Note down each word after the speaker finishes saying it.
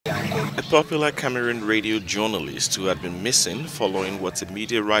A popular Cameroon radio journalist who had been missing following what a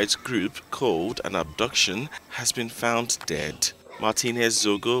media rights group called an abduction has been found dead. Martinez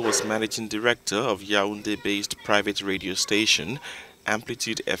Zogo was managing director of Yaoundé-based private radio station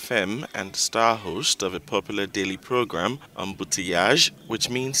Amplitude FM and star host of a popular daily program Embouteillage, which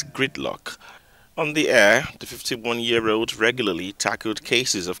means gridlock. On the air, the 51-year-old regularly tackled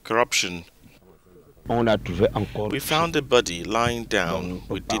cases of corruption. We found a body lying down.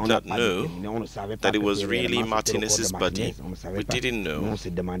 We did not know that it was really Martinez's body. We didn't know.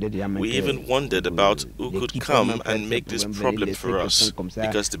 We even wondered about who could come and make this problem for us,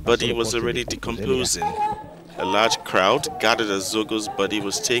 because the body was already decomposing. A large crowd gathered as Zogo's body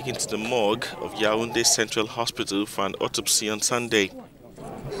was taken to the morgue of Yaoundé Central Hospital for an autopsy on Sunday.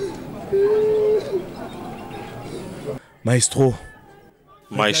 Maestro,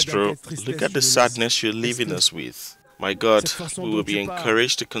 look at the sadness you're leaving us with. My God, we will be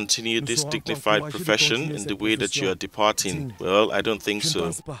encouraged to continue this dignified profession in the way that you are departing. Well, I don't think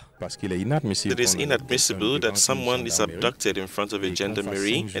so. It is inadmissible that someone is abducted in front of a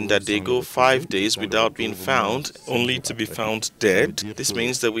gendarmerie and that they go 5 days without being found, only to be found dead. This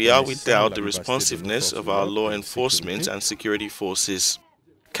means that we are without the responsiveness of our law enforcement and security forces.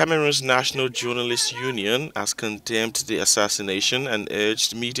 Cameroon's National Journalists Union has condemned the assassination and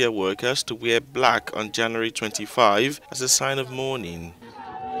urged media workers to wear black on January 25 as a sign of mourning.